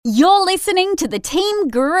You're listening to the Team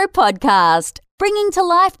Guru Podcast, bringing to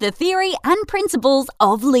life the theory and principles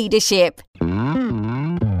of leadership.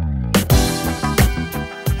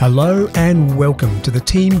 Hello and welcome to the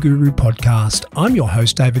Team Guru Podcast. I'm your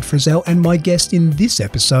host, David Frizzell, and my guest in this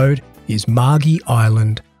episode is Margie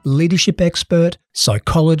Ireland, leadership expert,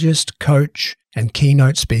 psychologist, coach, and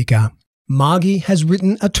keynote speaker. Margie has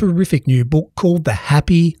written a terrific new book called The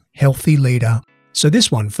Happy, Healthy Leader. So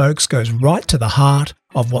this one, folks, goes right to the heart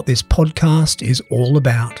of what this podcast is all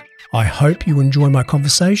about. I hope you enjoy my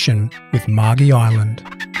conversation with Margie Ireland.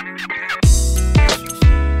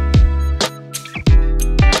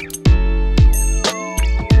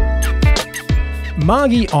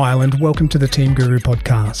 Margie Ireland, welcome to the Team Guru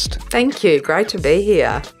Podcast. Thank you. Great to be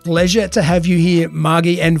here. Pleasure to have you here,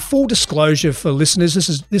 Margie. And full disclosure for listeners,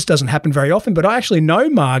 this doesn't happen very often, but I actually know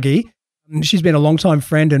Margie. She's been a longtime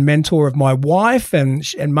friend and mentor of my wife, and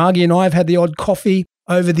Margie and I have had the odd coffee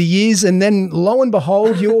over the years. And then, lo and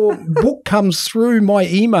behold, your book comes through my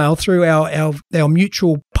email through our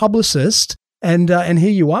mutual publicist. And here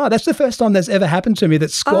you are. That's the first time that's ever happened to me,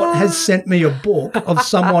 that Scott has sent me a book of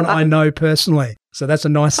someone I know personally. So that's a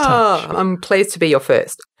nice touch. Oh, I'm pleased to be your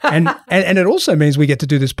first. and it also means we get to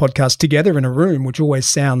do this podcast together in a room, which always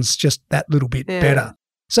sounds just that little bit better.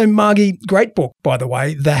 So Margie, great book, by the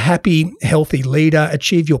way, The Happy, Healthy Leader,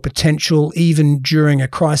 Achieve Your Potential Even During a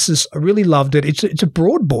Crisis. I really loved it. It's a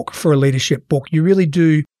broad book for a leadership book. You really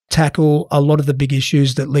do tackle a lot of the big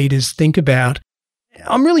issues that leaders think about.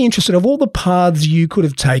 I'm really interested of all the paths you could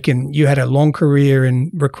have taken. You had a long career in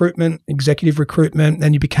recruitment, executive recruitment,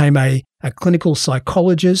 then you became a clinical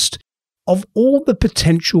psychologist. Of all the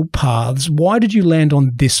potential paths, why did you land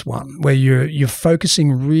on this one where you're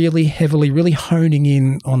focusing really heavily, really honing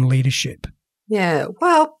in on leadership? Yeah,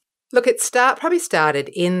 well, look, it probably started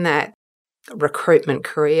in that recruitment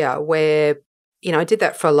career where, I did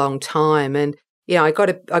that for a long time, and I got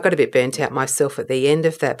a bit burnt out myself at the end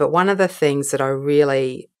of that. But one of the things that I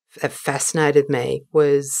really fascinated me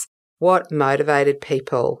was what motivated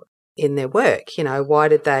people in their work. Why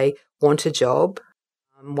did they want a job?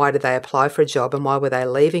 Why did they apply for a job, and why were they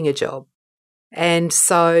leaving a job? And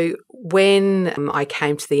so when I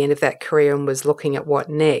came to the end of that career and was looking at what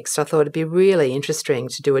next, I thought it'd be really interesting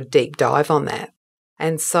to do a deep dive on that.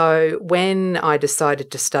 And so when I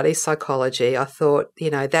decided to study psychology, I thought,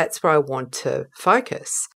 that's where I want to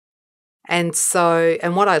focus. And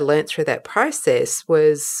what I learned through that process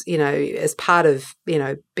was, as part of,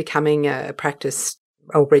 becoming a practice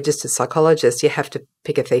or registered psychologist, you have to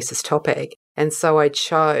pick a thesis topic. And so I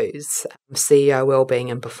chose CEO,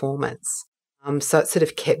 Wellbeing and Performance. So it sort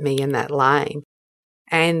of kept me in that lane.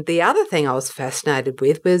 And the other thing I was fascinated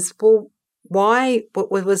with was,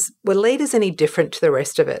 were leaders any different to the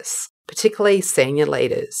rest of us, particularly senior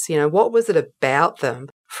leaders? What was it about them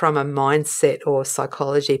from a mindset or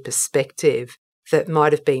psychology perspective that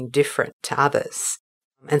might have been different to others?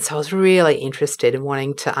 And so I was really interested in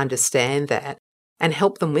wanting to understand that and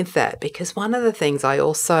help them with that, because one of the things I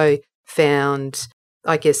also found,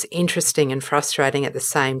 I guess, interesting and frustrating at the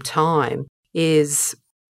same time is,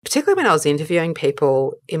 particularly when I was interviewing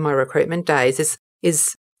people in my recruitment days,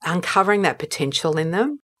 is uncovering that potential in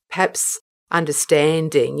them, perhaps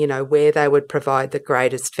understanding, where they would provide the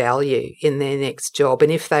greatest value in their next job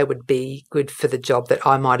and if they would be good for the job that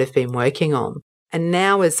I might have been working on. And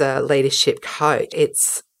now as a leadership coach,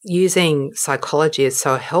 it's using psychology is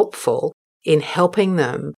so helpful in helping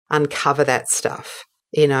them uncover that stuff,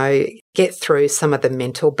 get through some of the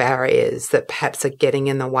mental barriers that perhaps are getting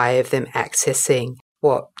in the way of them accessing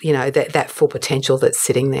what, that full potential that's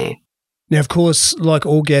sitting there. Now, of course, like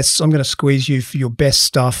all guests, I'm going to squeeze you for your best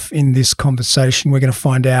stuff in this conversation. We're going to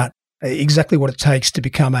find out exactly what it takes to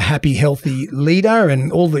become a happy, healthy leader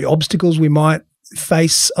and all the obstacles we might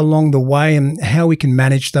face along the way and how we can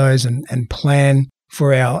manage those and plan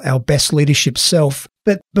for our best leadership self.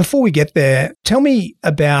 But before we get there, tell me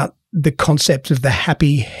about the concept of the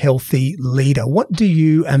happy, healthy leader. What do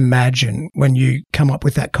you imagine when you come up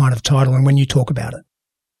with that kind of title and when you talk about it?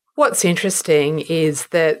 What's interesting is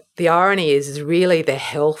that the irony is really the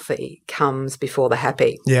healthy comes before the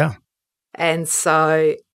happy. Yeah. And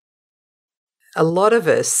so a lot of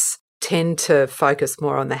us tend to focus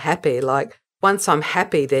more on the happy. Like, once I'm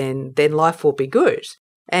happy, then life will be good.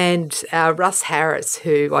 And Russ Harris,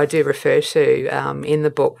 who I do refer to in the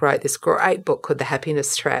book, wrote this great book called The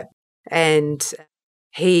Happiness Trap. And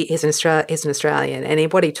he is an Australian.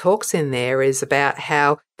 And what he talks in there is about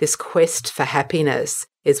how this quest for happiness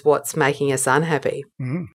is what's making us unhappy.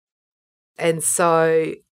 Mm. And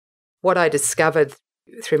so what I discovered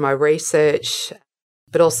through my research,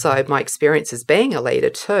 but also my experience as being a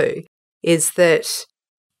leader too, is that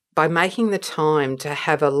by making the time to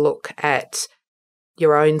have a look at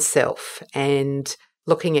your own self and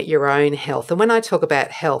looking at your own health. And when I talk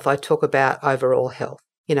about health, I talk about overall health,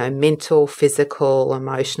 mental, physical,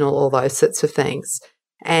 emotional, all those sorts of things.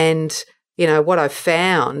 And, what I've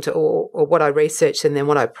found or what I researched and then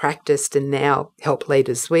what I practiced and now help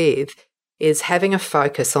leaders with is having a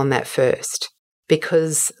focus on that first,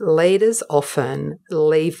 because leaders often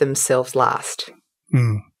leave themselves last.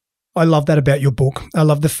 I love that about your book. I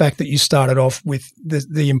love the fact that you started off with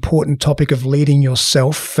the important topic of leading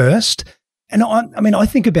yourself first. And I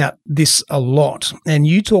think about this a lot. And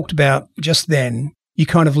you talked about just then, you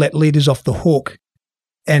kind of let leaders off the hook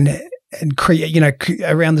and create,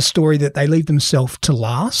 around the story that they leave themselves to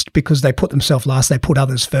last because they put themselves last, they put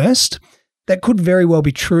others first. That could very well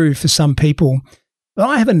be true for some people. But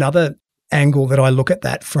I have another angle that I look at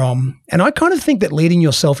that from. And I kind of think that leading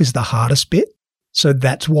yourself is the hardest bit. So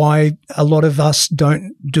that's why a lot of us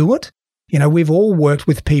don't do it. We've all worked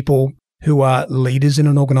with people who are leaders in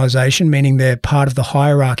an organization, meaning they're part of the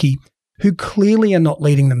hierarchy, who clearly are not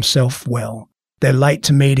leading themselves well. They're late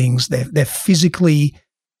to meetings. They're physically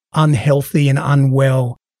unhealthy and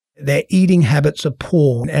unwell. Their eating habits are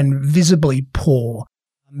poor and visibly poor.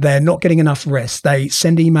 They're not getting enough rest. They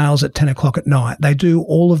send emails at 10 o'clock at night. They do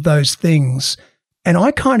all of those things. And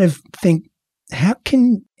I kind of think, how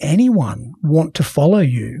can anyone want to follow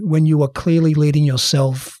you when you are clearly leading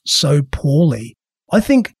yourself so poorly? I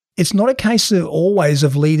think it's not a case of always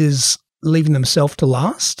of leaders leaving themselves to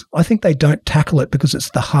last. I think they don't tackle it because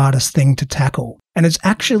it's the hardest thing to tackle. And it's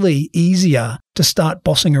actually easier to start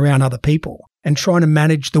bossing around other people and trying to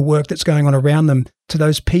manage the work that's going on around them to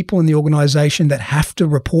those people in the organization that have to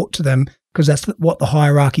report to them because that's what the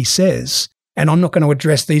hierarchy says. And I'm not going to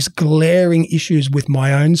address these glaring issues with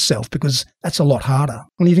my own self because that's a lot harder.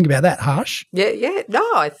 What do you think about that, Harsh? Yeah. No,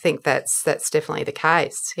 I think that's definitely the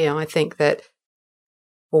case. I think that,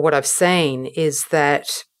 what I've seen is that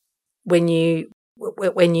when you know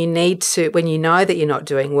that you're not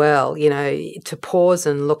doing well, to pause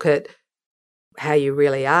and look at how you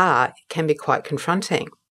really are can be quite confronting.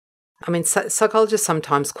 I mean, psychologists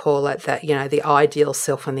sometimes call it that, the ideal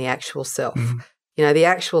self and the actual self. Mm-hmm. The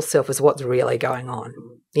actual self is what's really going on.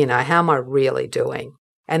 How am I really doing?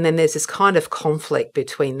 And then there's this kind of conflict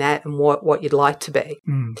between that and what you'd like to be.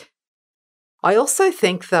 I also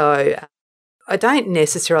think, though, I don't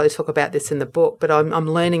necessarily talk about this in the book, but I'm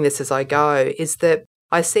learning this as I go, is that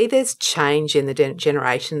I see there's change in the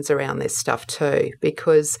generations around this stuff too,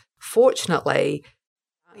 because fortunately,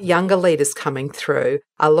 younger leaders coming through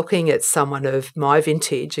are looking at someone of my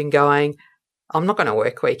vintage and going, I'm not going to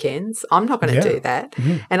work weekends. I'm not going to do that.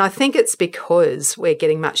 Mm-hmm. And I think it's because we're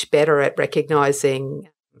getting much better at recognising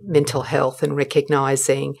mental health and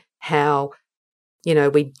recognising how,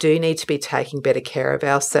 we do need to be taking better care of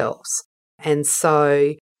ourselves. And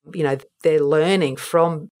so, they're learning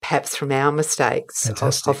perhaps from our mistakes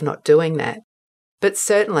of not doing that. But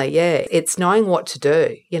certainly, it's knowing what to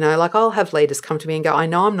do. I'll have leaders come to me and go, I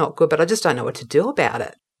know I'm not good, but I just don't know what to do about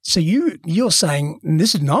it. So you're saying, and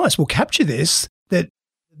this is nice, we'll capture this, that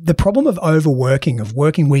the problem of overworking, of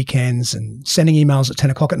working weekends and sending emails at 10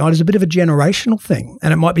 o'clock at night is a bit of a generational thing.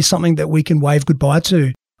 And it might be something that we can wave goodbye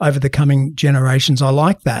to over the coming generations. I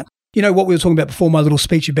like that. What we were talking about before, my little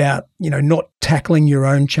speech about, not tackling your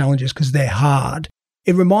own challenges because they're hard.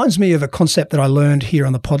 It reminds me of a concept that I learned here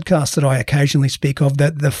on the podcast that I occasionally speak of,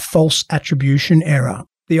 that the false attribution error.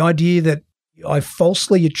 The idea that I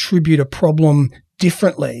falsely attribute a problem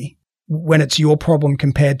differently when it's your problem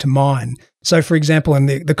compared to mine. So, for example, and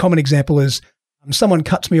the common example is someone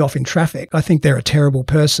cuts me off in traffic. I think they're a terrible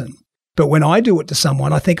person. But when I do it to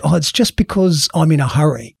someone, I think, it's just because I'm in a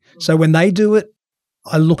hurry. So when they do it,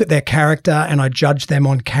 I look at their character and I judge them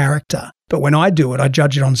on character. But when I do it, I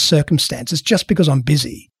judge it on circumstances just because I'm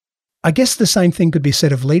busy. I guess the same thing could be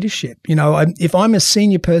said of leadership. If I'm a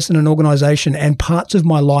senior person in an organization and parts of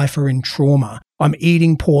my life are in trauma, I'm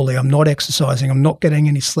eating poorly, I'm not exercising, I'm not getting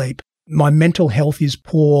any sleep, my mental health is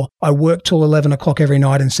poor, I work till 11 o'clock every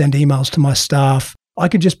night and send emails to my staff, I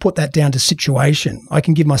could just put that down to situation. I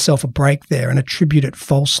can give myself a break there and attribute it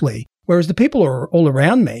falsely. Whereas the people all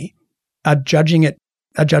around me are judging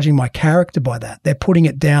my character by that. They're putting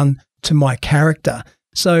it down to my character.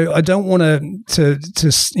 So I don't want to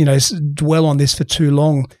dwell on this for too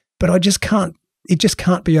long, but it just can't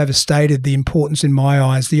be overstated, the importance in my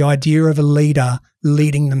eyes, the idea of a leader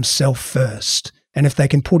leading themselves first. And if they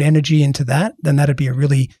can put energy into that, then that'd be a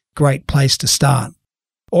really great place to start.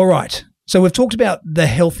 All right. So we've talked about the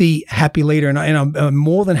healthy, happy leader, and I'm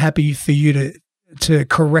more than happy for you to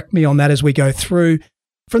correct me on that as we go through.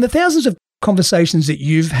 From the thousands of conversations that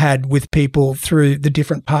you've had with people through the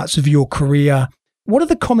different parts of your career, what are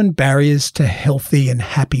the common barriers to healthy and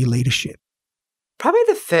happy leadership? Probably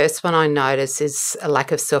the first one I notice is a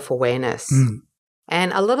lack of self-awareness.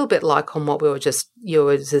 And a little bit like on what you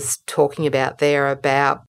were just talking about there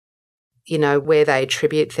about, where they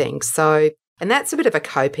attribute things. So, and that's a bit of a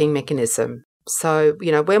coping mechanism. So,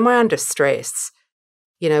 when we're under stress,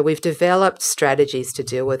 we've developed strategies to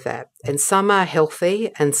deal with that. And some are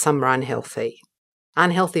healthy and some are unhealthy.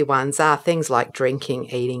 Unhealthy ones are things like drinking,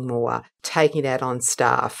 eating more, taking it out on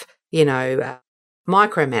staff.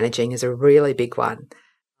 Micromanaging is a really big one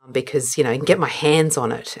because, I can get my hands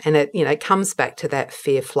on it. And it comes back to that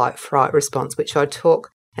fear, flight, fright response, which I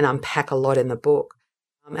talk and unpack a lot in the book.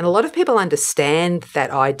 And a lot of people understand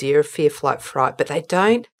that idea of fear, flight, fright, but they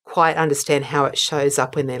don't quite understand how it shows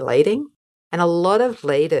up when they're leading. And a lot of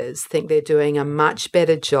leaders think they're doing a much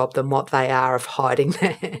better job than what they are of hiding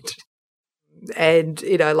that. And,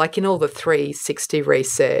 like in all the 360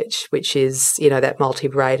 research, which is, that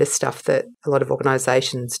multi-rater stuff that a lot of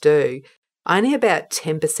organisations do, only about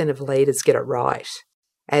 10% of leaders get it right.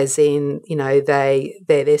 As in,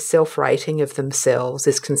 their self-rating of themselves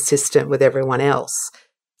is consistent with everyone else.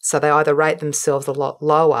 So they either rate themselves a lot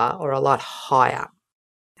lower or a lot higher.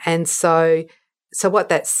 And so what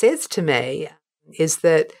that says to me is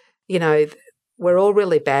that, we're all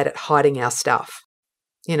really bad at hiding our stuff,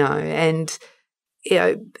 and,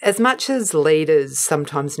 as much as leaders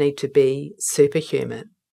sometimes need to be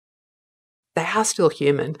superhuman, they are still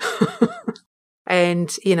human. And,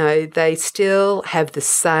 they still have the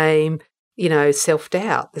same,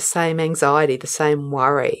 self-doubt, the same anxiety, the same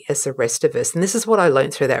worry as the rest of us. And this is what I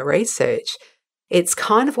learned through that research. It's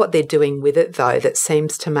kind of what they're doing with it, though, that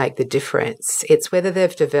seems to make the difference. It's whether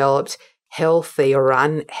they've developed healthy or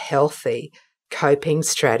unhealthy coping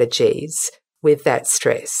strategies with that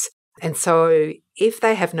stress. And so if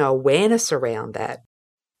they have no awareness around that,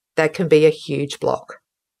 that can be a huge block.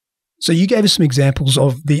 So you gave us some examples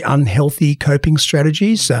of the unhealthy coping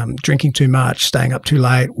strategies, drinking too much, staying up too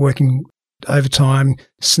late, working overtime,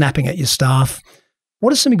 snapping at your staff.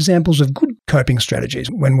 What are some examples of good coping strategies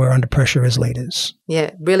when we're under pressure as leaders? Yeah,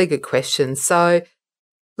 really good question. So,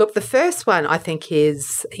 look, the first one I think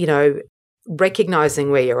is, recognising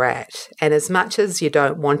where you're at. And as much as you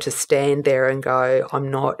don't want to stand there and go, I'm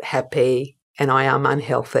not happy and I am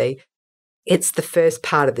unhealthy, it's the first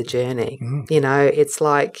part of the journey. It's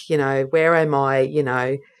like, where am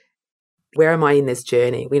I, where am I in this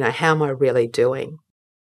journey? How am I really doing?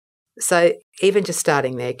 So even just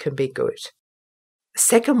starting there can be good.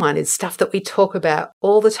 Second one is stuff that we talk about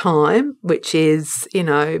all the time, which is,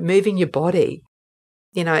 moving your body.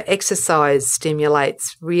 Exercise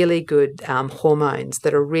stimulates really good hormones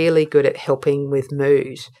that are really good at helping with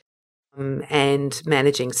mood and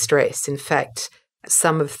managing stress. In fact,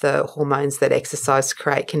 some of the hormones that exercise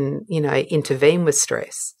create can, intervene with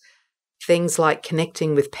stress. Things like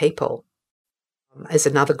connecting with people is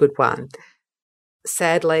another good one.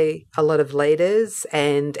 Sadly, a lot of leaders,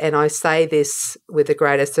 and I say this with the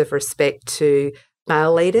greatest of respect to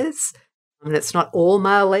male leaders, and it's not all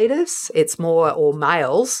male leaders, it's more all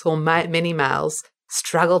males or many males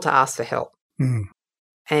struggle to ask for help.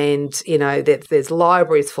 And, there's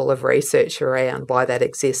libraries full of research around why that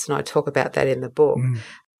exists, and I talk about that in the book.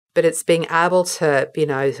 But it's being able to,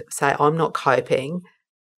 say, I'm not coping,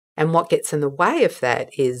 and what gets in the way of that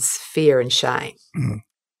is fear and shame.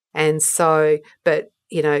 And so, but,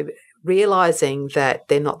 realising that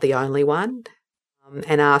they're not the only one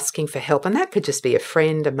and asking for help, and that could just be a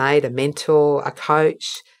friend, a mate, a mentor, a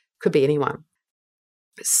coach, could be anyone.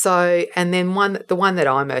 So, and then the one that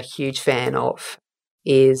I'm a huge fan of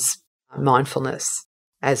is mindfulness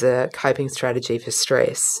as a coping strategy for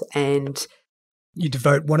stress. And you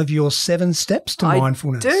devote one of your 7 steps to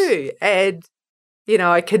mindfulness. I do. And,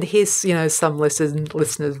 I can hear, some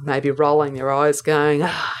listeners maybe rolling their eyes going,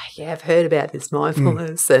 yeah, I've heard about this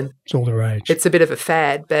mindfulness. And it's all the rage. It's a bit of a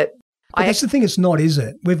fad, but that's the thing, it's not, is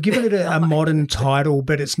it? We've given it a modern title,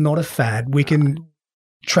 but it's not a fad. We can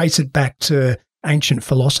trace it back to ancient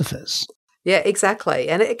philosophers. Yeah, exactly.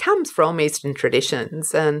 And it comes from Eastern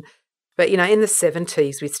traditions. But, in the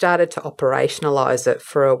 70s, we started to operationalise it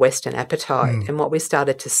for a Western appetite. And what we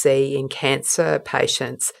started to see in cancer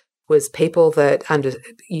patients was people that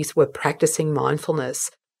were practicing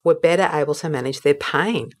mindfulness were better able to manage their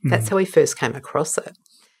pain. That's how we first came across it.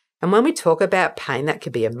 And when we talk about pain, that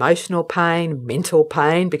could be emotional pain, mental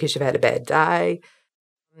pain because you've had a bad day.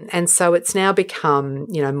 And so it's now become,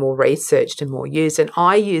 more researched and more used. And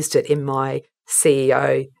I used it in my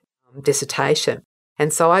CEO dissertation.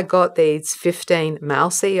 And so I got these 15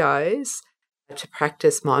 male CEOs to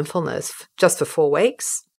practice mindfulness just for 4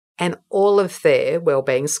 weeks, and all of their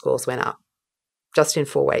wellbeing scores went up just in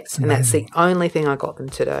 4 weeks. Amazing. And that's the only thing I got them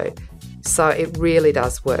to do. So it really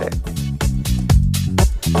does work.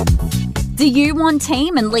 Do you want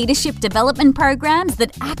team and leadership development programs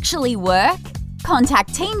that actually work?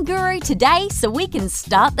 Contact Team Guru today so we can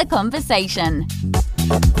start the conversation.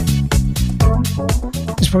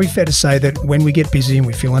 It's probably fair to say that when we get busy and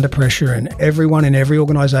we feel under pressure, and everyone in every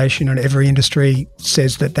organisation and every industry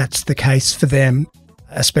says that that's the case for them,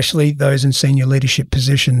 especially those in senior leadership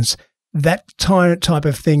positions, that type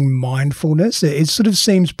of thing, mindfulness, it sort of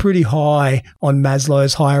seems pretty high on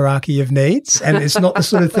Maslow's hierarchy of needs. And it's not the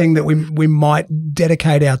sort of thing that we might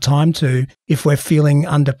dedicate our time to if we're feeling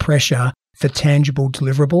under pressure for tangible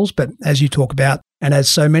deliverables. But as you talk about, and as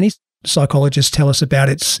so many psychologists tell us about,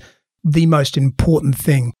 it's the most important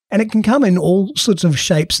thing. And it can come in all sorts of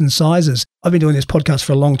shapes and sizes. I've been doing this podcast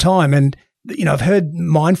for a long time, and I've heard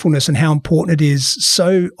mindfulness and how important it is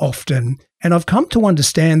so often. And I've come to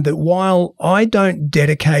understand that while I don't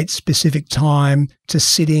dedicate specific time to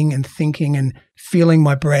sitting and thinking and feeling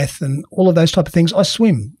my breath and all of those type of things, I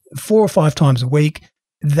swim 4 or 5 times a week.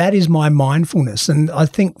 That is my mindfulness. And I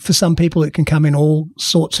think for some people it can come in all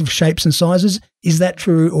sorts of shapes and sizes. Is that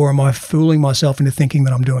true, or am I fooling myself into thinking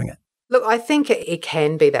that I'm doing it? Look, I think it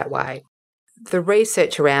can be that way. The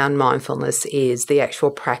research around mindfulness is the actual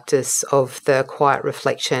practice of the quiet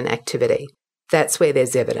reflection activity. That's where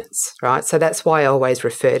there's evidence, right? So that's why I always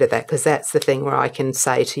refer to that, because that's the thing where I can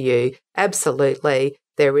say to you, absolutely,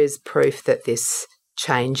 there is proof that this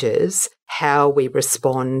changes how we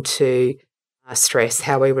respond to stress,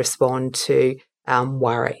 how we respond to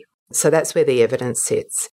worry. So that's where the evidence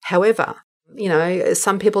sits. However,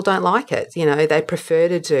 some people don't like it. They prefer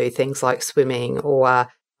to do things like swimming, or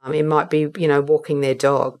it might be, walking their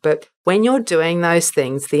dog. But when you're doing those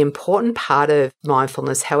things, the important part of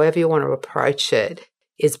mindfulness, however you want to approach it,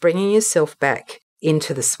 is bringing yourself back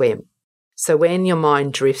into the swim. So when your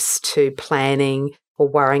mind drifts to planning or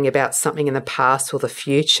worrying about something in the past or the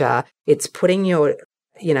future, it's putting your,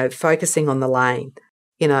 focusing on the lane,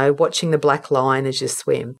 watching the black line as you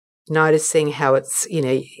swim, noticing how it's,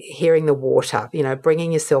 hearing the water,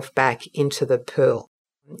 bringing yourself back into the pool.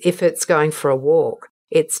 If it's going for a walk,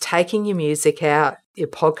 it's taking your music out, your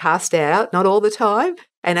podcast out, not all the time,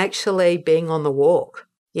 and actually being on the walk.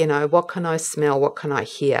 What can I smell? What can I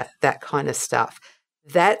hear? That kind of stuff.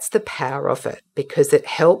 That's the power of it, because it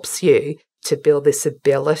helps you to build this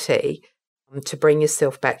ability to bring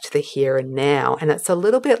yourself back to the here and now. And it's a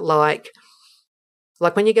little bit like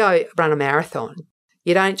when you go run a marathon,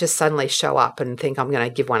 you don't just suddenly show up and think, I'm going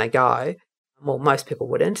to give one a go. Well, most people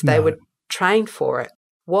wouldn't. No. They would train for it.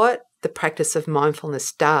 What the practice of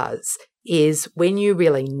mindfulness does is when you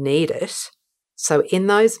really need it, so in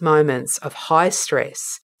those moments of high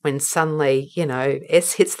stress, when suddenly,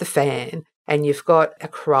 S hits the fan and you've got a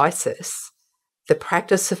crisis, the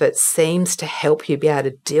practice of it seems to help you be able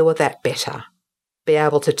to deal with that better, be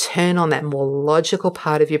able to turn on that more logical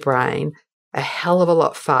part of your brain a hell of a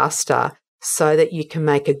lot faster, so that you can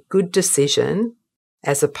make a good decision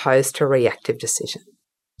as opposed to a reactive decision.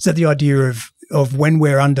 Is that the idea of when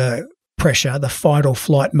we're under pressure, the fight or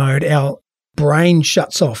flight mode, our brain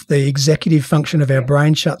shuts off, the executive function of our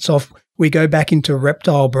brain shuts off. We go back into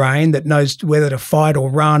reptile brain that knows whether to fight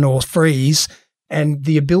or run or freeze. And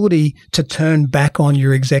the ability to turn back on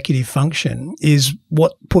your executive function is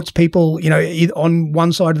what puts people, on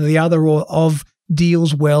one side or the other of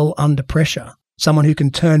deals well under pressure. Someone who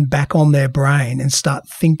can turn back on their brain and start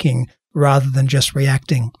thinking rather than just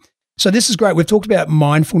reacting. So this is great. We've talked about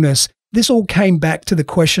mindfulness. This all came back to the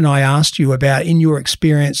question I asked you about, in your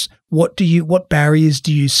experience, what barriers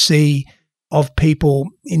do you see of people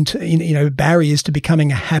barriers to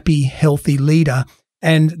becoming a happy, healthy leader?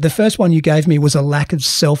 And the first one you gave me was a lack of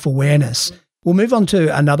self-awareness. We'll move on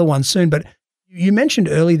to another one soon, but you mentioned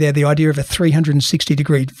earlier there the idea of a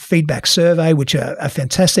 360-degree feedback survey, which are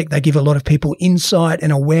fantastic. They give a lot of people insight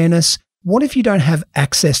and awareness. What if you don't have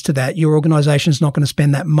access to that? Your organization's not going to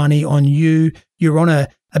spend that money on you. You're on a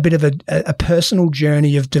bit of a personal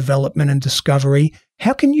journey of development and discovery.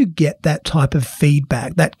 How can you get that type of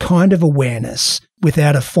feedback, that kind of awareness,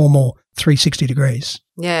 without a formal 360 degrees?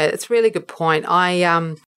 Yeah, it's a really good point.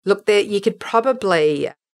 Look, there you could probably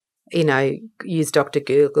use Dr.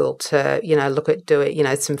 Google to, look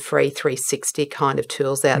at some free 360 kind of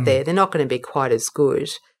tools out there. They're not going to be quite as good.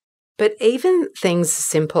 But even things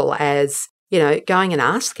simple as, going and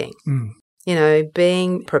asking,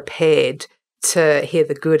 being prepared to hear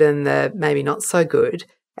the good and the maybe not so good.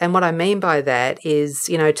 And what I mean by that is,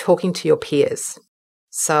 talking to your peers.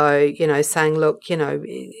 So, saying, look,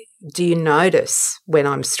 do you notice when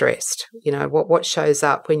I'm stressed? You know, what shows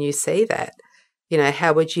up when you see that? You know,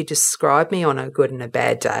 how would you describe me on a good and a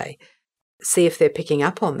bad day? See if they're picking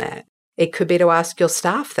up on that. It could be to ask your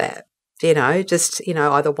staff that, you know, just, you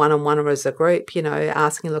know, either one-on-one or as a group, you know,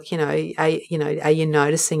 asking, look, are you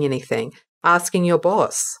noticing anything? Asking your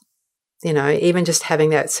boss, you know, even just having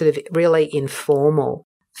that sort of really informal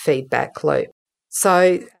feedback loop.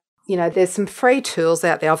 So, you know, there's some free tools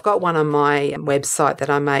out there. I've got one on my website that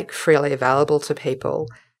I make freely available to people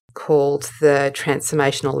called the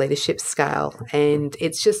Transformational Leadership Scale. And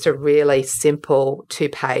it's just a really simple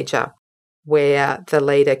 2-pager where the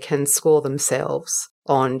leader can score themselves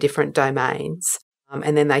on different domains,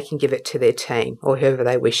 and then they can give it to their team or whoever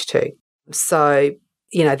they wish to. So,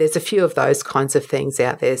 you know, there's a few of those kinds of things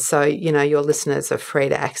out there. So, you know, your listeners are free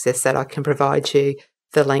to access that. I can provide you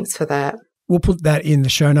the links for that. We'll put that in the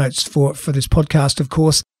show notes for this podcast, of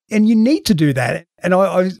course. And you need to do that. And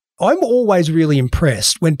I'm always really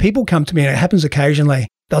impressed when people come to me, and it happens occasionally.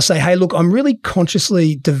 They'll say, hey, look, I'm really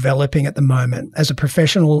consciously developing at the moment as a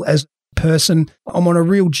professional, as a person. I'm on a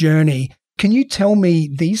real journey. Can you tell me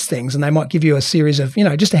these things? And they might give you a series of, you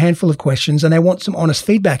know, just a handful of questions, and they want some honest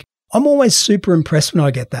feedback. I'm always super impressed when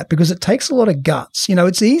I get that because it takes a lot of guts. You know,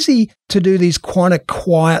 it's easy to do these kind of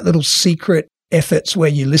quiet little secret efforts where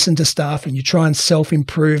you listen to stuff and you try and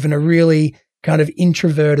self-improve in a really kind of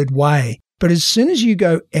introverted way. But as soon as you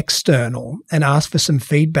go external and ask for some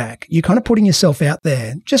feedback, you're kind of putting yourself out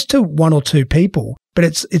there just to one or two people. But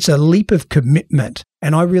it's a leap of commitment.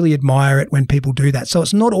 And I really admire it when people do that. So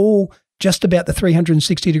it's not all just about the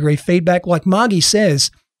 360-degree feedback. Like Margie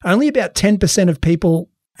says, only about 10% of people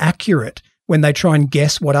accurate when they try and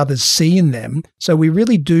guess what others see in them. So we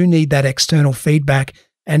really do need that external feedback.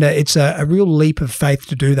 And it's a real leap of faith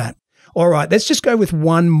to do that. All right, let's just go with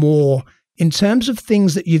one more. In terms of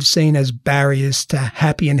things that you've seen as barriers to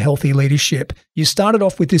happy and healthy leadership, you started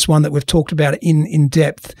off with this one that we've talked about in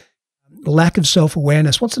depth, lack of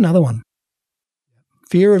self-awareness. What's another one?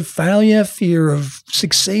 Fear of failure, fear of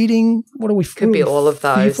succeeding. What are we Could be all of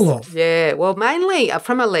those. Fearful of? Yeah, well, mainly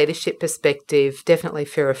from a leadership perspective, definitely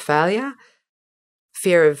fear of failure.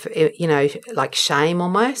 Fear of, you know, like shame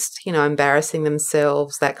almost, you know, embarrassing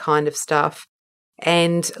themselves, that kind of stuff.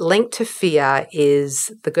 And linked to fear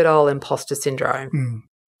is the good old imposter syndrome. Mm.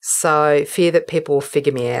 So fear that people will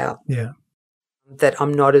figure me out. Yeah. That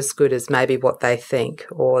I'm not as good as maybe what they think,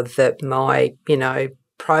 or that my, you know,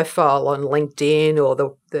 profile on LinkedIn or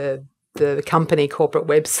the company corporate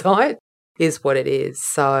website is what it is.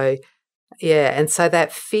 So yeah, and so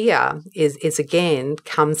that fear is again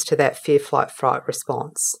comes to that fear, flight, fright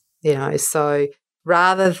response, you know. So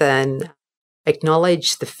rather than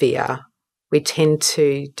acknowledge the fear, we tend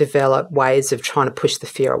to develop ways of trying to push the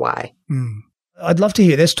fear away. Mm. I'd love to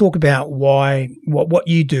hear. Let's talk about what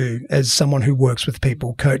you do as someone who works with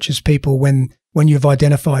people, coaches people when you've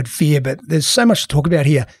identified fear. But there's so much to talk about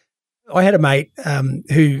here. I had a mate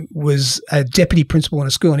who was a deputy principal in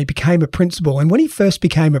a school, and he became a principal. And when he first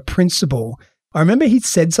became a principal, I remember he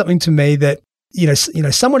said something to me that you know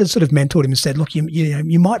someone had sort of mentored him and said, "Look,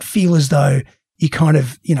 you might feel as though you kind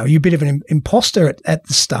of you're a bit of an imposter at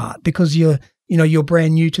the start because you're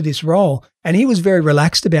brand new to this role." And he was very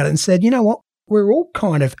relaxed about it and said, "You know what? We're all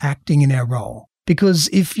kind of acting in our role, because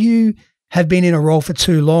if you have been in a role for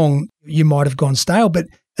too long, you might have gone stale. But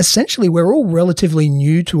essentially, we're all relatively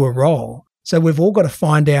new to a role. So we've all got to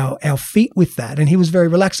find our feet with that." And he was very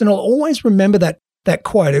relaxed. And I'll always remember that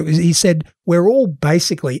quote. He said, we're all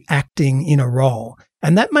basically acting in a role.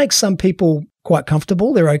 And that makes some people quite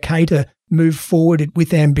comfortable. They're okay to move forward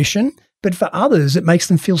with ambition. But for others, it makes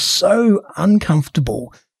them feel so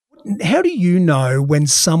uncomfortable. How do you know when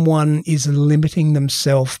someone is limiting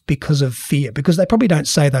themselves because of fear? Because they probably don't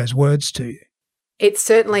say those words to you. It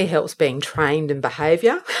certainly helps being trained in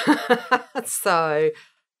behaviour. So,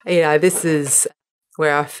 this is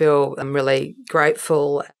where I feel I'm really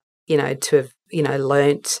grateful, to have,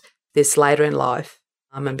 learnt this later in life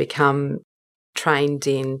and become trained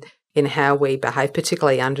in how we behave,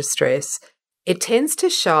 particularly under stress. It tends to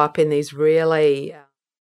show up in these really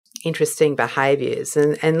interesting behaviours.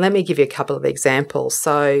 And let me give you a couple of examples.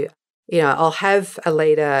 So, I'll have a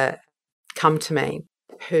leader come to me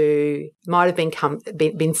who might have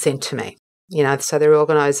been sent to me. So their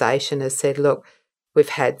organisation has said, look, we've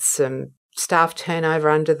had some staff turnover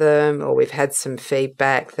under them, or we've had some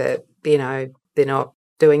feedback that, they're not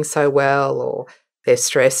doing so well, or they're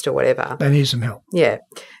stressed or whatever. They need some help. Yeah.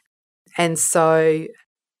 And so,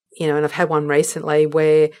 and I've had one recently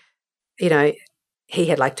where, he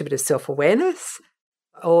had lacked a bit of self-awareness,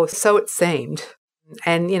 or so it seemed.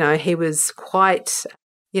 And, he was quite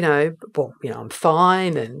I'm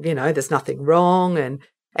fine and, there's nothing wrong. And,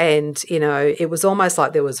 it was almost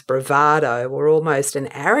like there was bravado or almost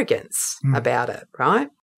an arrogance about it, right?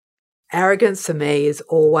 Arrogance for me is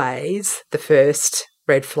always the first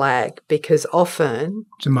red flag because often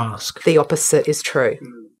it's a mask. The opposite is true.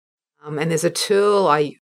 And there's a tool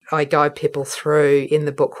I guide people through in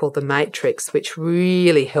the book called The Matrix, which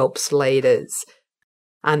really helps leaders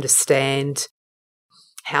understand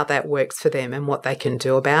how that works for them and what they can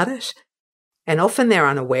do about it. And often they're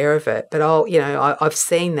unaware of it, but I've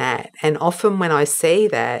seen that. And often when I see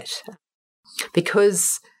that,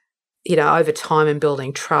 because, over time and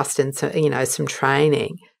building trust and, some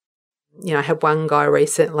training, I had one guy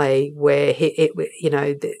recently where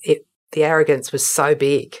the arrogance was so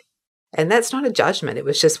big. And that's not a judgment. It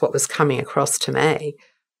was just what was coming across to me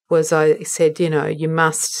was I said, you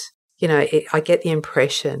must, I get the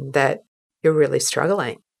impression that you're really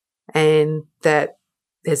struggling and that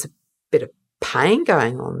there's a bit of pain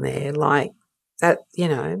going on there. Like that,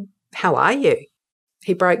 how are you?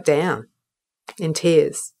 He broke down in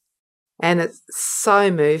tears and it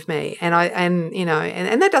so moved me. And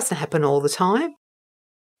and that doesn't happen all the time,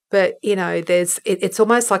 but, it's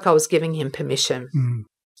almost like I was giving him permission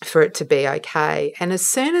for it to be okay. And as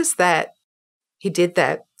soon as he did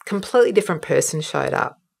that, completely different person showed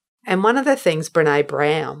up. And one of the things Brené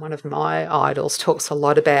Brown, one of my idols, talks a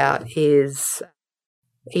lot about is,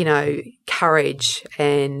 courage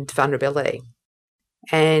and vulnerability.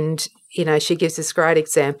 And, she gives this great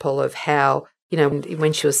example of how,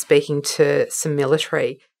 when she was speaking to some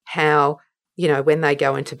military, how, when they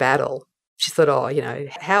go into battle, she thought,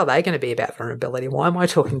 how are they going to be about vulnerability? Why am I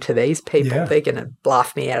talking to these people? Yeah. They're going to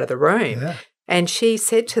bluff me out of the room. Yeah. And she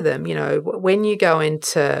said to them, when you go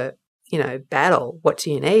into, battle, what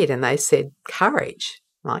do you need? And they said, courage.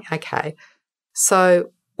 I'm like, okay.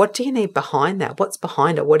 So what do you need behind that? What's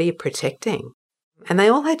behind it? What are you protecting? And they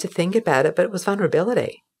all had to think about it, but it was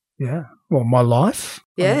vulnerability. Yeah. Well, my life.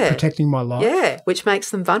 Yeah. I'm protecting my life. Yeah, which makes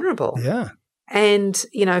them vulnerable. Yeah. And,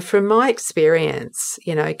 from my experience,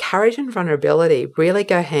 courage and vulnerability really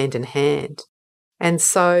go hand in hand. And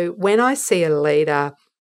so when I see a leader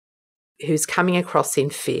who's coming across in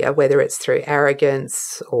fear, whether it's through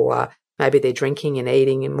arrogance or maybe they're drinking and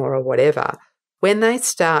eating and more or whatever, when they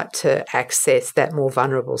start to access that more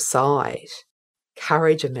vulnerable side,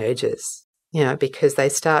 courage emerges, because they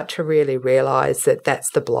start to really realise that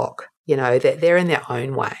that's the block, that they're in their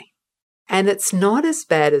own way. And it's not as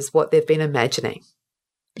bad as what they've been imagining.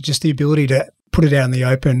 But just the ability to put it out in the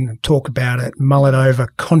open, talk about it, mull it over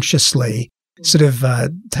consciously, sort of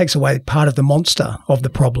takes away part of the monster of the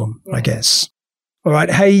problem, I guess. All right.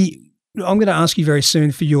 Hey, I'm going to ask you very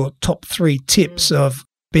soon for your top 3 tips of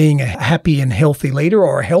being a happy and healthy leader,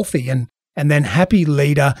 or a healthy and then happy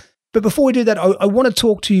leader. But before we do that, I want to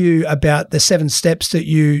talk to you about the 7 steps that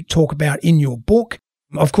you talk about in your book.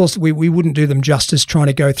 Of course, we wouldn't do them justice trying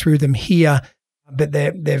to go through them here, but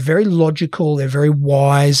they're very logical, they're very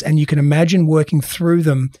wise, and you can imagine working through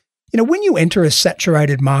them. When you enter a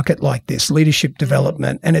saturated market like this, leadership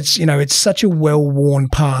development, and it's such a well-worn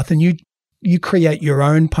path, and you create your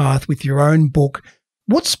own path with your own book,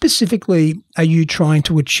 what specifically are you trying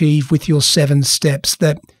to achieve with your 7 steps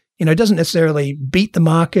that, doesn't necessarily beat the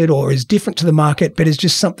market or is different to the market, but is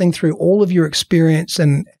just something through all of your experience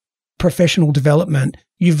and professional development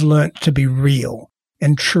you've learnt to be real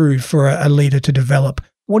and true for a leader to develop?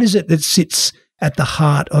 What is it that sits at the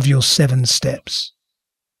heart of your 7 steps?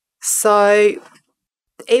 So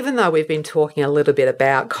even though we've been talking a little bit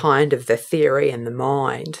about kind of the theory and the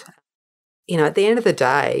mind, at the end of the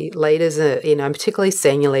day, leaders are, particularly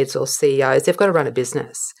senior leaders or CEOs, they've got to run a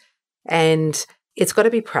business and it's got to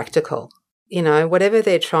be practical. Whatever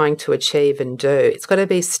they're trying to achieve and do, it's got to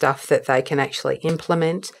be stuff that they can actually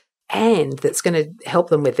implement and that's going to help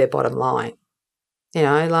them with their bottom line.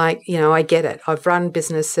 I get it. I've run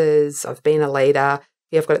businesses. I've been a leader.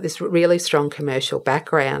 I've got this really strong commercial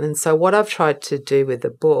background. And so what I've tried to do with the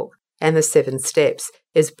book and the 7 steps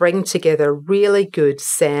is bring together really good,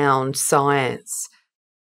 sound science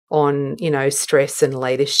on, stress and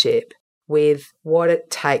leadership with what it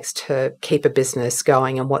takes to keep a business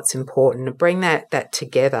going and what's important, and bring that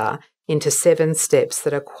together into 7 steps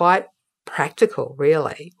that are quite practical,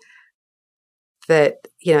 really, that,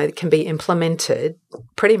 can be implemented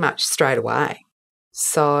pretty much straight away.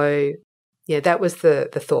 So, that was the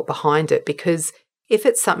thought behind it, because if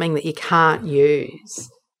it's something that you can't use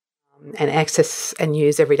and access and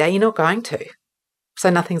use every day, you're not going to. So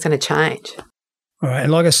nothing's going to change. All right.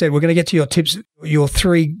 And like I said, we're going to get to your tips, your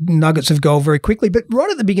 3 nuggets of gold very quickly. But right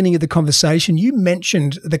at the beginning of the conversation, you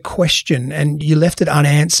mentioned the question and you left it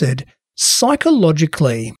unanswered.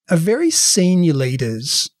 psychologically, are very senior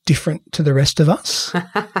leaders different to the rest of us?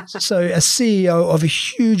 So a CEO of a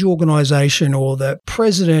huge organization or the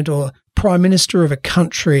president or prime minister of a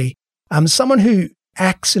country, someone who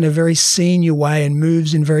acts in a very senior way and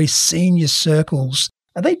moves in very senior circles,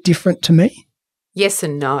 are they different to me? Yes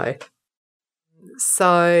and no.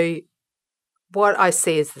 So what I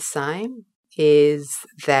see as the same is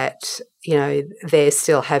that, they're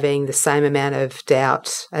still having the same amount of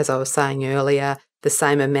doubt, as I was saying earlier, the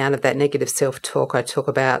same amount of that negative self-talk I talk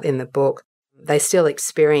about in the book. They still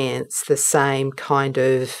experience the same kind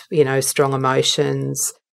of, strong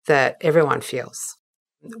emotions that everyone feels.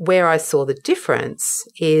 Where I saw the difference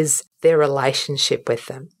is their relationship with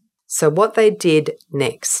them. So what they did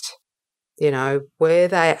next, were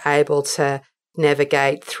they able to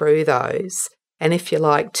navigate through those and, if you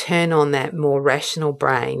like, turn on that more rational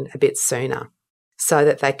brain a bit sooner so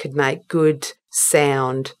that they could make good,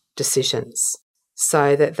 sound decisions,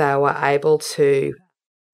 so that they were able to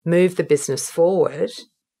move the business forward,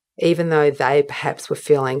 even though they perhaps were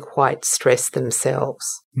feeling quite stressed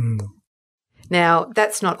themselves. Mm. Now,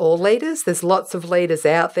 that's not all leaders. There's lots of leaders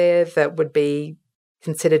out there that would be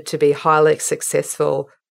considered to be highly successful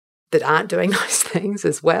that aren't doing those things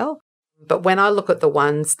as well. But when I look at the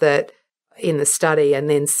ones that in the study and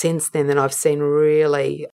then since then that I've seen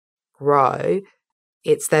really grow,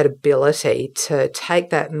 it's that ability to take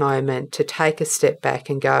that moment, to take a step back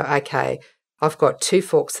and go, okay, I've got two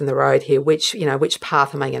forks in the road here. Which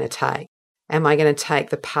path am I going to take? Am I going to take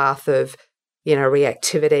the path of,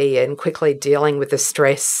 reactivity and quickly dealing with the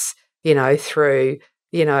stress, through,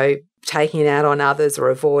 taking it out on others or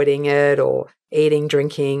avoiding it or eating,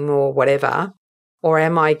 drinking or whatever? Or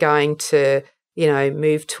am I going to,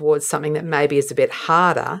 move towards something that maybe is a bit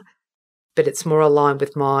harder, but it's more aligned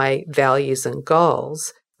with my values and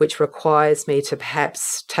goals, which requires me to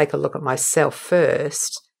perhaps take a look at myself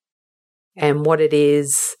first and what it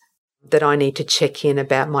is that I need to check in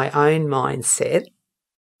about my own mindset.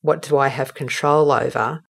 What do I have control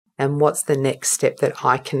over? And what's the next step that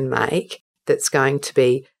I can make that's going to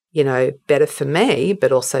be, better for me,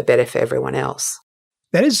 but also better for everyone else?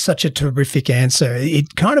 That is such a terrific answer.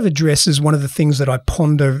 It kind of addresses one of the things that I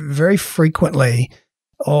ponder very frequently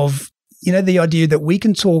of, the idea that we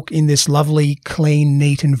can talk in this lovely, clean,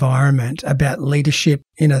 neat environment about leadership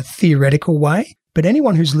in a theoretical way. But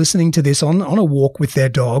anyone who's listening to this on a walk with their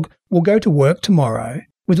dog will go to work tomorrow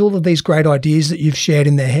with all of these great ideas that you've shared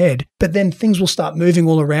in their head, but then things will start moving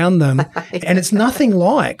all around them. And it's nothing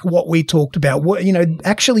like what we talked about.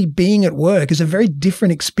 Actually being at work is a very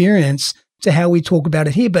different experience to how we talk about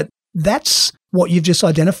it here. But that's what you've just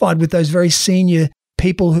identified with those very senior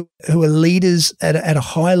people who are leaders at a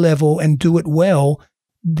high level and do it well,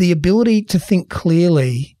 the ability to think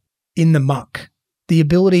clearly in the muck, the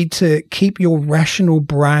ability to keep your rational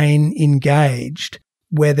brain engaged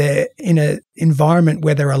where they're in an environment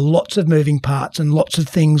where there are lots of moving parts and lots of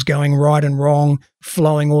things going right and wrong,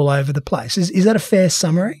 flowing all over the place. Is that a fair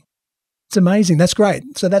summary? It's amazing. That's great.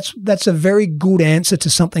 So that's a very good answer to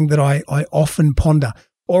something that I often ponder.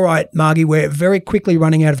 All right, Margie, we're very quickly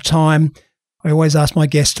running out of time. I always ask my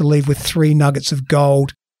guests to leave with 3 nuggets of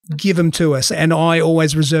gold. Give them to us. And I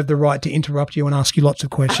always reserve the right to interrupt you and ask you lots of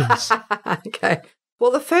questions. Okay.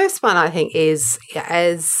 Well, the first one I think is,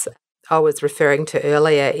 as I was referring to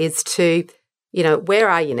earlier, is to, where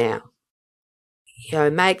are you now?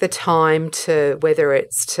 Make the time to, whether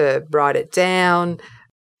it's to write it down,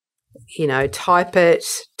 type it,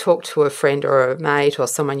 talk to a friend or a mate or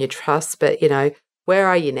someone you trust, but, where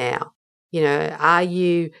are you now? Are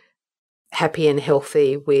you happy and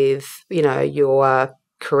healthy with, your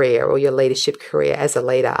career or your leadership career as a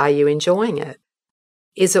leader? Are you enjoying it?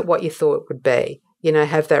 Is it what you thought it would be?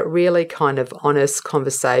 Have that really kind of honest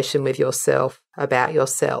conversation with yourself about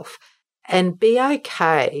yourself and be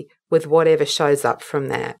okay with whatever shows up from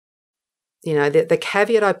that. The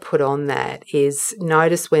caveat I put on that is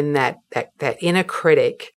notice when that inner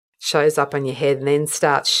critic shows up in your head and then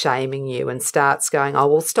starts shaming you and starts going, oh,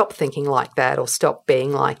 well, stop thinking like that or stop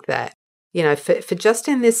being like that. For just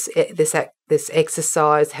in this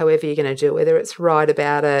exercise, however you're going to do it, whether it's write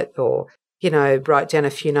about it or, write down a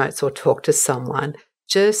few notes or talk to someone,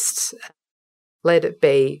 just let it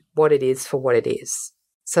be what it is for what it is.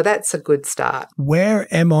 So that's a good start. What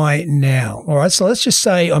am I now? All right, so let's just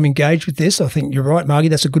say I'm engaged with this. I think you're right, Margie.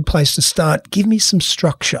 That's a good place to start. Give me some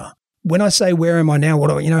structure. When I say where am I now, what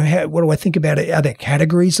do I think about it? Are there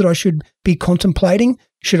categories that I should be contemplating?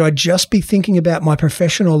 Should I just be thinking about my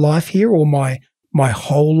professional life here or my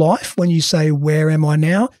whole life when you say where am I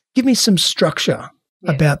now? Give me some structure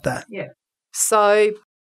about that. Yeah. So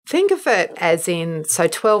Think of it as in, so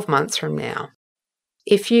 12 months from now,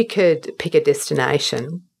 if you could pick a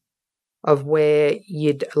destination of where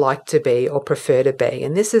you'd like to be or prefer to be,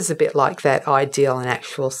 and this is a bit like that ideal and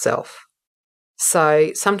actual self.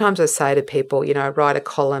 So sometimes I say to people, write a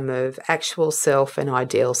column of actual self and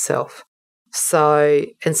ideal self. So,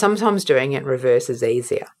 and sometimes doing it in reverse is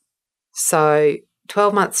easier. So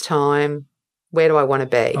 12 months' time, where do I want to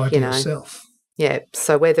be? Ideal self. Yeah.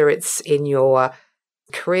 So whether it's in your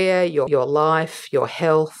career, your life, your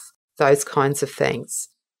health, those kinds of things.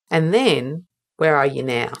 And then where are you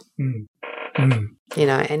now?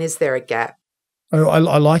 And is there a gap? Oh, I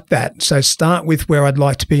like that. So start with where I'd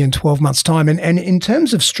like to be in 12 months' time. And in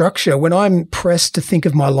terms of structure, when I'm pressed to think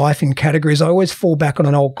of my life in categories, I always fall back on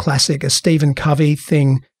an old classic, a Stephen Covey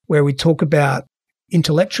thing, where we talk about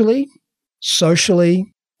intellectually,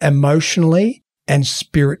 socially, emotionally, and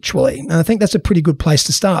spiritually. And I think that's a pretty good place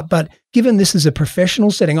to start. But given this is a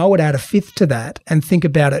professional setting, I would add a fifth to that and think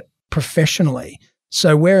about it professionally.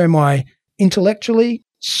 So where am I intellectually,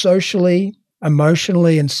 socially,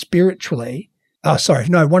 emotionally, and spiritually?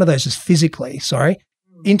 One of those is physically,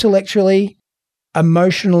 intellectually,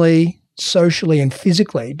 emotionally, socially, and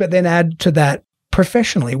physically, but then add to that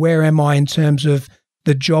professionally. Where am I in terms of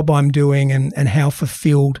the job I'm doing and how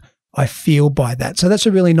fulfilled I feel by that? So that's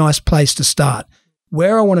a really nice place to start.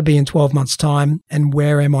 Where I want to be in 12 months' time and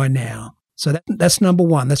where am I now? So that's number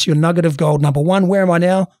one. That's your nugget of gold. Number one, where am I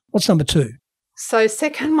now? What's number two? So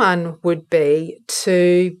second one would be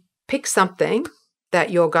to pick something that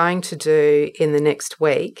you're going to do in the next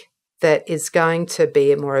week that is going to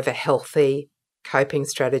be more of a healthy coping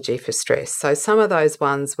strategy for stress. So some of those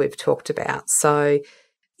ones we've talked about. So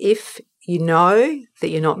if you know that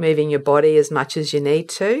you're not moving your body as much as you need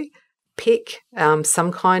to, pick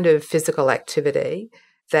some kind of physical activity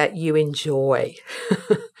that you enjoy,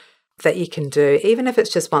 that you can do, even if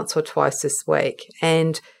it's just once or twice this week.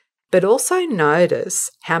 But also notice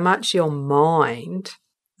how much your mind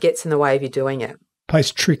gets in the way of you doing it.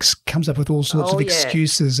 Plays tricks, comes up with all sorts of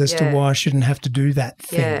excuses as to why I shouldn't have to do that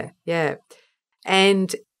thing. Yeah.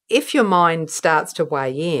 And if your mind starts to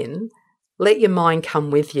weigh in, let your mind come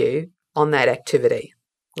with you on that activity.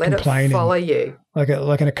 Let it follow you. Like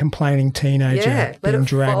a complaining teenager. Yeah, let it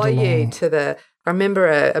follow you to the... I remember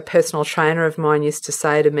a personal trainer of mine used to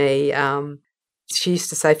say to me, she used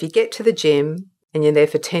to say, if you get to the gym and you're there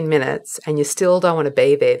for 10 minutes and you still don't want to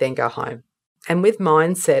be there, then go home. And with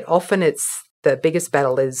mindset, often it's the biggest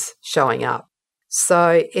battle is showing up.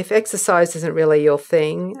 So if exercise isn't really your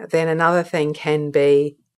thing, then another thing can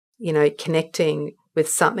be, connecting with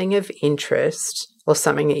something of interest or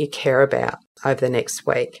something that you care about over the next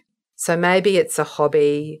week. So maybe it's a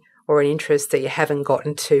hobby or an interest that you haven't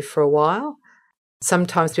gotten to for a while.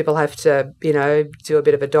 Sometimes people have to, do a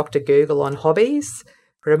bit of a Dr. Google on hobbies,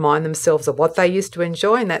 remind themselves of what they used to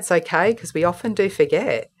enjoy, and that's okay because we often do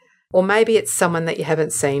forget. Or maybe it's someone that you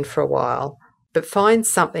haven't seen for a while, but find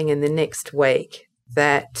something in the next week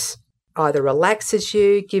that either relaxes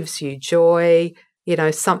you, gives you joy,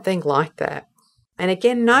 something like that. And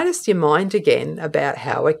again, notice your mind again about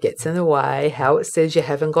how it gets in the way, how it says you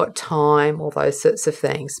haven't got time, all those sorts of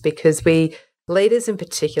things, because we, leaders in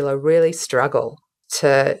particular, really struggle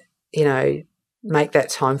to, make that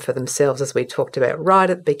time for themselves, as we talked about right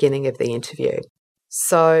at the beginning of the interview.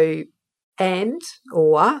 So,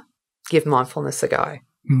 or give mindfulness a go.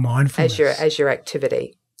 Mindfulness. As your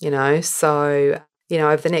activity, So,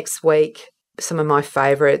 over the next week, some of my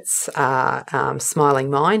favourites are Smiling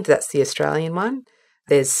Mind. That's the Australian one.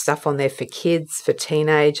 There's stuff on there for kids, for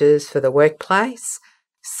teenagers, for the workplace.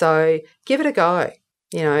 So give it a go,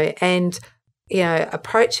 and,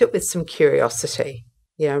 approach it with some curiosity,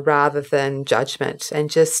 rather than judgment, and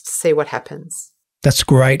just see what happens. That's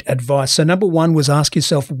great advice. So number one was ask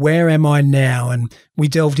yourself, where am I now? And we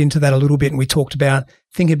delved into that a little bit and we talked about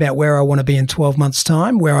thinking about where I want to be in 12 months'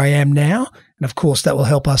 time, where I am now. And of course, that will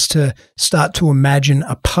help us to start to imagine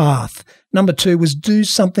a path. Number two was do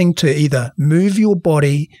something to either move your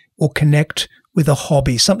body or connect with a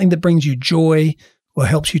hobby, something that brings you joy or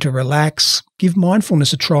helps you to relax. Give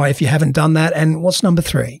mindfulness a try if you haven't done that. And what's number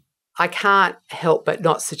three? I can't help but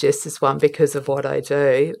not suggest this one because of what I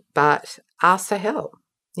do, but ask for help.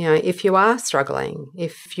 If you are struggling,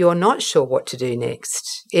 if you're not sure what to do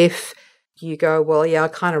next, if you go, well, yeah, I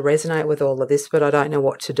kind of resonate with all of this, but I don't know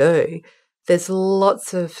what to do, there's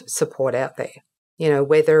lots of support out there.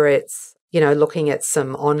 Whether it's, looking at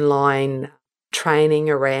some online training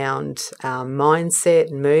around mindset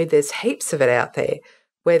and mood, there's heaps of it out there.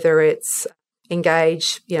 Whether it's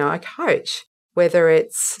engage, a coach, whether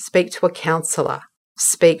it's speak to a counsellor,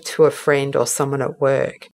 speak to a friend or someone at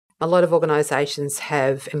work. A lot of organisations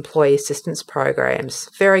have employee assistance programs,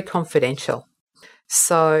 very confidential.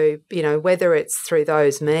 So, whether it's through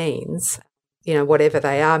those means, whatever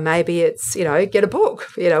they are, maybe it's, get a book.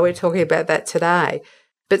 We're talking about that today.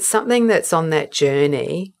 But something that's on that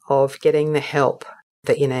journey of getting the help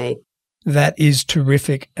that you need. That is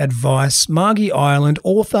terrific advice. Margie Ireland,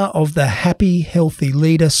 author of The Happy Healthy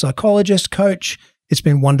Leader, psychologist, coach. It's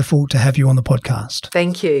been wonderful to have you on the podcast.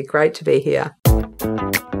 Thank you. Great to be here.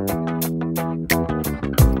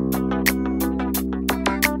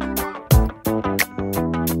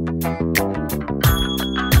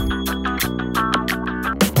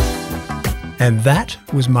 And that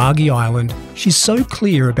was Margie Ireland. She's so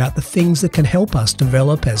clear about the things that can help us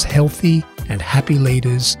develop as healthy and happy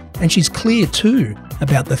leaders. And she's clear too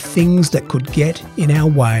about the things that could get in our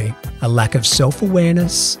way, a lack of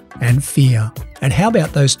self-awareness and fear. And how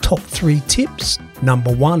about those top 3 tips?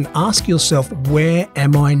 Number 1, ask yourself, where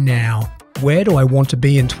am I now? Where do I want to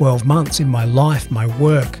be in 12 months in my life, my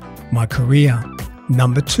work, my career?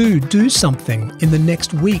 Number 2, do something in the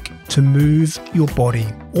next week to move your body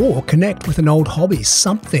or connect with an old hobby,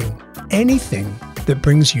 something, anything that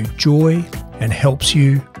brings you joy and helps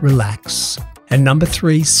you relax. And number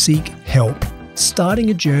 3, seek help.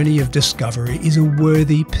 Starting a journey of discovery is a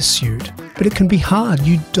worthy pursuit, but it can be hard.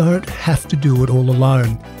 You don't have to do it all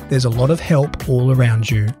alone. There's a lot of help all around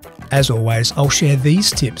you. As always, I'll share these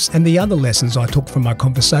tips and the other lessons I took from my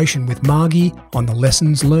conversation with Margie on the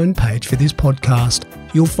Lessons Learned page for this podcast.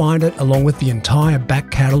 You'll find it along with the entire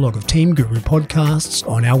back catalogue of Team Guru podcasts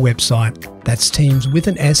on our website. That's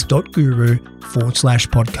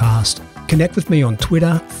teams.guru/podcast. Connect with me on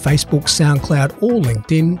Twitter, Facebook, SoundCloud, or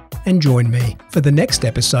LinkedIn, and join me for the next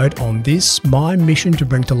episode on this, my mission to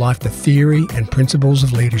bring to life the theory and principles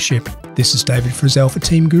of leadership. This is David Frizzell for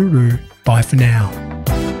Team Guru. Bye for now.